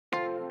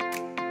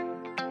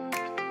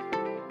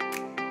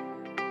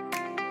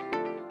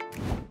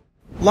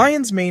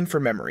Lion's mane for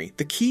memory,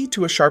 the key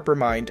to a sharper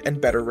mind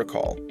and better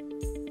recall.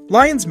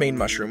 Lion's mane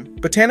mushroom,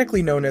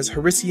 botanically known as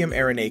Hericium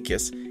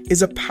arenaceus,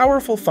 is a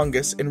powerful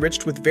fungus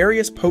enriched with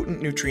various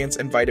potent nutrients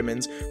and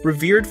vitamins,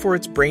 revered for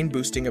its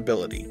brain-boosting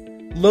ability.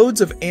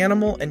 Loads of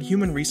animal and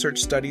human research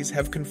studies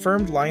have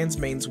confirmed lion's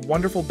mane's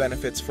wonderful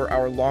benefits for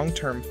our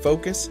long-term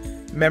focus,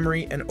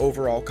 memory, and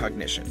overall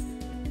cognition.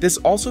 This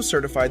also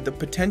certified the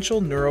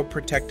potential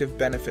neuroprotective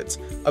benefits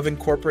of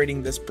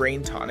incorporating this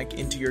brain tonic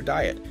into your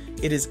diet.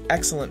 It is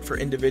excellent for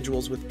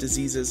individuals with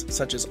diseases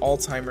such as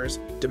Alzheimer's,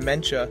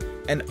 dementia,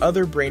 and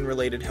other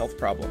brain-related health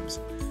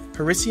problems.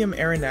 Hericium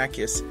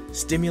arenaceus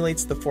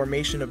stimulates the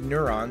formation of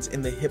neurons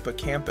in the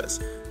hippocampus,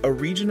 a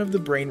region of the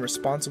brain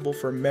responsible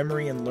for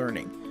memory and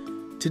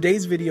learning.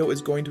 Today's video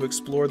is going to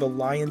explore the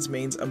lion's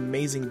mane's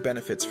amazing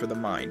benefits for the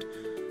mind.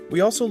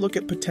 We also look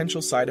at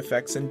potential side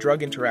effects and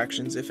drug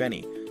interactions, if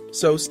any.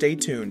 So stay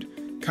tuned,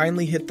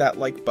 kindly hit that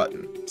like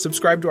button,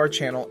 subscribe to our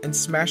channel, and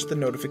smash the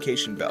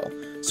notification bell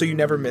so you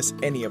never miss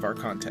any of our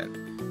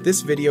content. This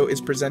video is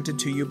presented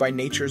to you by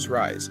Nature's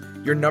Rise,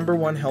 your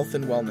 #1 health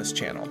and wellness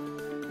channel.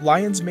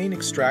 Lion's mane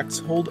extracts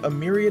hold a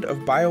myriad of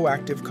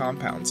bioactive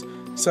compounds,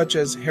 such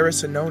as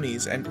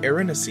hericenones and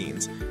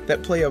hericenones,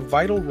 that play a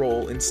vital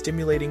role in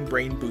stimulating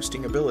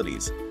brain-boosting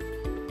abilities.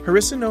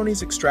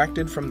 Hericenones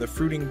extracted from the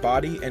fruiting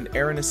body and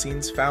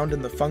hericenones found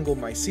in the fungal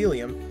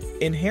mycelium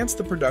enhance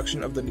the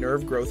production of the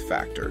nerve growth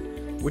factor,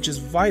 which is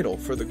vital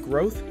for the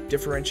growth,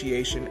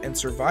 differentiation, and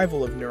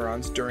survival of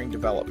neurons during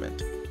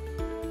development.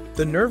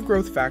 The nerve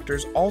growth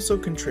factors also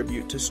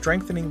contribute to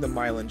strengthening the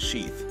myelin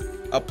sheath,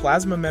 a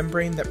plasma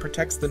membrane that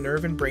protects the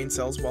nerve and brain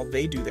cells while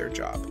they do their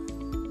job.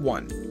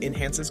 1.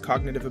 Enhances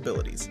cognitive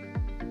abilities.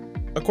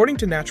 According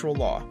to natural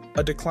law,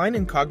 a decline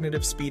in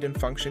cognitive speed and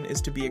function is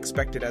to be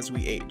expected as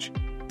we age.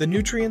 The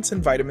nutrients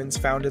and vitamins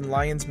found in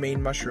lion's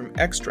mane mushroom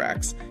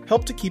extracts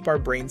help to keep our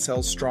brain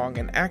cells strong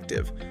and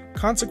active,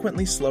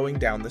 consequently slowing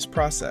down this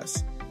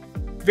process.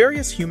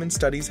 Various human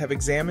studies have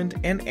examined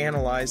and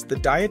analyzed the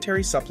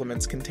dietary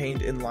supplements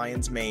contained in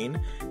lion's mane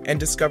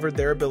and discovered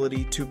their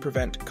ability to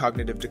prevent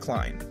cognitive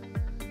decline.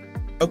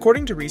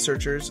 According to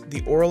researchers,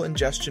 the oral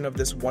ingestion of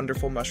this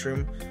wonderful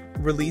mushroom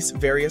release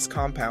various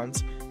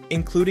compounds,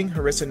 including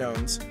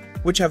hericenones,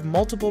 which have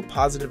multiple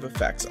positive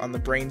effects on the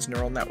brain's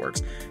neural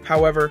networks.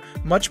 However,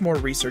 much more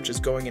research is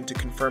going into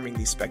confirming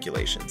these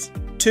speculations.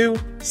 2.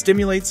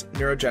 Stimulates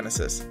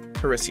neurogenesis.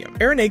 Hericium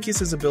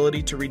arenaceus'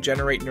 ability to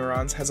regenerate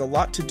neurons has a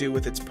lot to do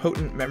with its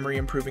potent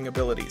memory-improving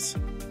abilities.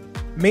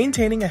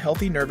 Maintaining a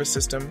healthy nervous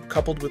system,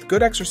 coupled with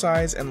good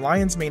exercise and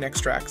lion's mane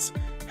extracts,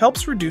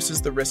 helps reduces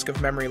the risk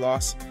of memory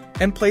loss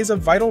and plays a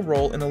vital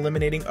role in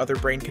eliminating other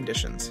brain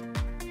conditions.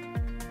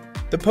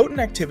 The potent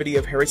activity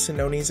of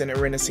hericenones and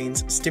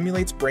hericenones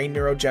stimulates brain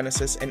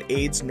neurogenesis and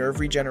aids nerve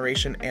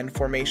regeneration and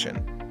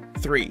formation.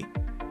 3.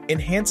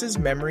 Enhances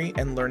memory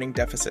and learning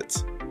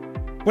deficits.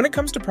 When it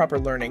comes to proper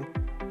learning,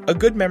 a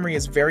good memory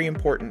is very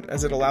important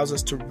as it allows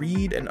us to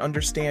read and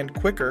understand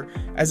quicker,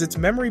 as its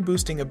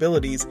memory-boosting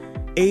abilities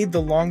aid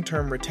the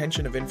long-term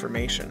retention of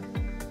information.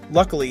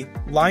 Luckily,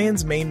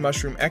 lion's mane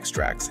mushroom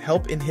extracts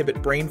help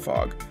inhibit brain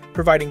fog,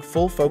 providing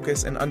full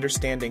focus and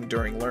understanding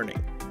during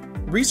learning.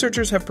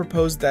 Researchers have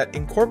proposed that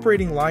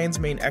incorporating lion's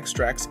mane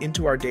extracts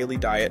into our daily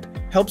diet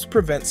helps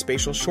prevent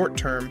spatial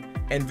short-term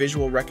and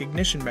visual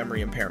recognition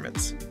memory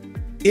impairments.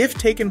 If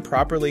taken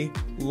properly,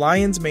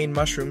 lion's mane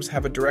mushrooms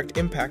have a direct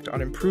impact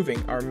on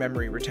improving our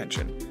memory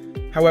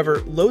retention.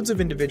 However, loads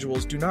of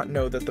individuals do not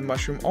know that the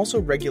mushroom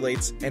also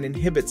regulates and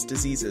inhibits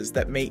diseases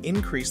that may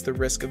increase the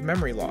risk of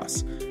memory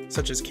loss,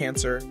 such as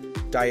cancer,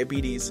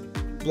 diabetes,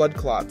 blood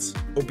clots,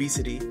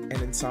 obesity,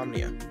 and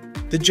insomnia.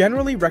 The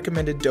generally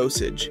recommended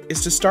dosage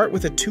is to start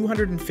with a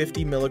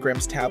 250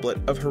 mg tablet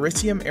of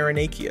Hericium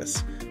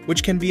arenaceus,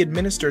 which can be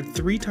administered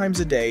 3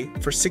 times a day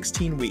for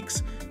 16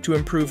 weeks to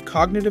improve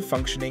cognitive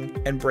functioning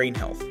and brain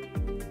health.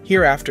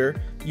 Hereafter,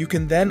 you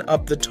can then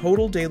up the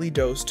total daily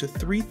dose to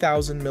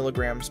 3,000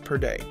 mg per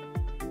day.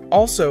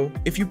 Also,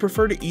 if you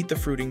prefer to eat the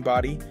fruiting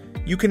body,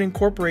 you can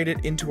incorporate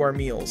it into our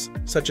meals,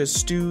 such as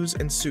stews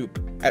and soup,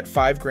 at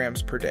 5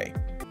 grams per day.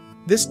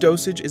 This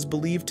dosage is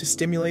believed to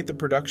stimulate the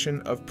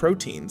production of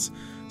proteins,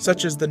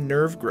 such as the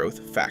nerve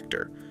growth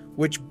factor,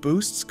 which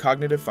boosts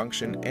cognitive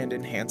function and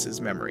enhances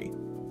memory.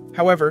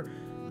 However,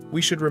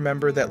 we should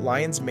remember that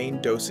lion's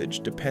mane dosage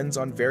depends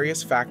on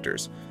various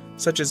factors,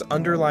 such as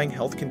underlying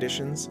health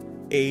conditions,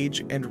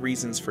 age, and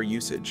reasons for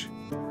usage.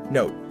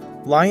 Note,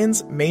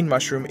 lion's mane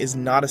mushroom is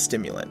not a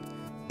stimulant.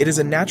 It is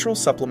a natural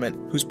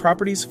supplement whose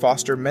properties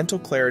foster mental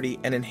clarity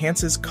and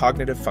enhances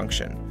cognitive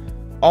function.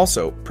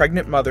 Also,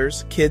 pregnant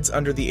mothers, kids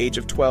under the age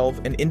of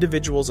 12, and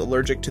individuals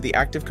allergic to the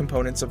active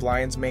components of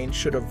lion's mane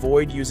should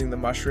avoid using the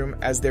mushroom,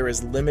 as there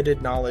is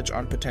limited knowledge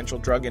on potential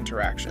drug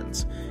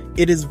interactions.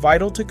 It is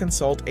vital to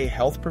consult a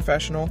health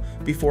professional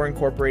before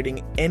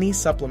incorporating any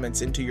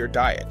supplements into your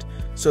diet,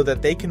 so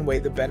that they can weigh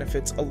the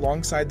benefits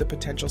alongside the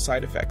potential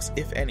side effects,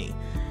 if any.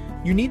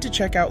 you need to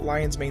check out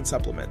lion's mane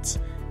supplements.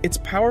 Its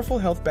powerful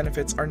health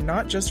benefits are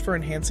not just for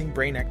enhancing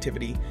brain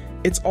activity,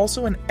 it's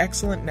also an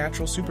excellent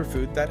natural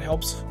superfood that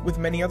helps with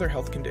many other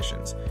health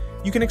conditions.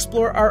 You can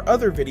explore our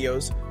other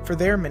videos for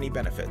their many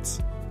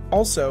benefits.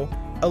 Also,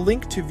 a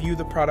link to view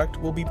the product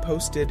will be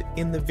posted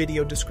in the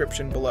video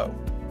description below.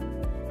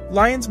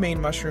 Lion's mane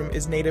mushroom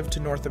is native to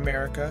North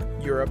America,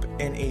 Europe,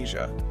 and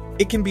Asia.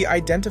 It can be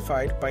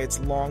identified by its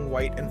long,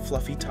 white, and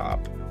fluffy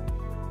top.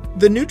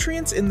 The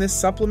nutrients in this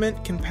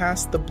supplement can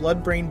pass the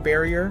blood-brain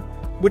barrier,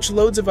 which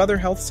loads of other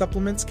health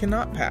supplements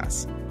cannot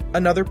pass,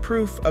 another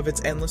proof of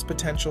its endless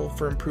potential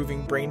for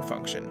improving brain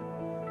function.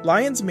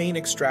 Lion's mane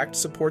extract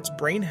supports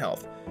brain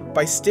health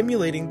by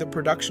stimulating the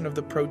production of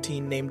the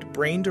protein named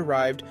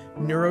brain-derived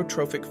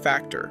neurotrophic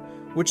factor,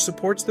 which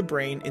supports the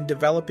brain in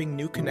developing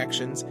new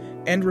connections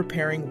and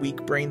repairing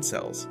weak brain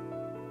cells.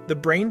 The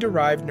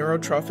brain-derived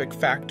neurotrophic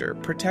factor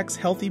protects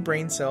healthy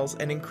brain cells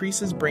and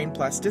increases brain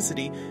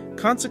plasticity,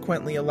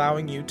 consequently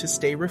allowing you to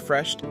stay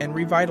refreshed and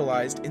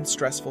revitalized in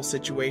stressful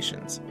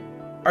situations.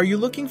 Are you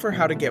looking for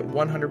how to get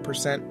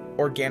 100%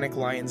 organic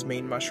lion's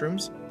mane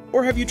mushrooms?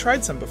 Or have you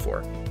tried some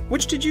before?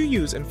 Which did you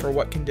use and for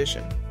what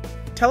condition?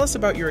 Tell us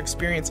about your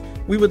experience.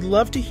 We would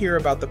love to hear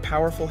about the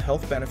powerful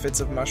health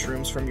benefits of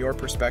mushrooms from your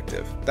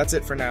perspective. That's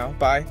it for now.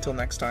 Bye, till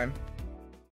next time.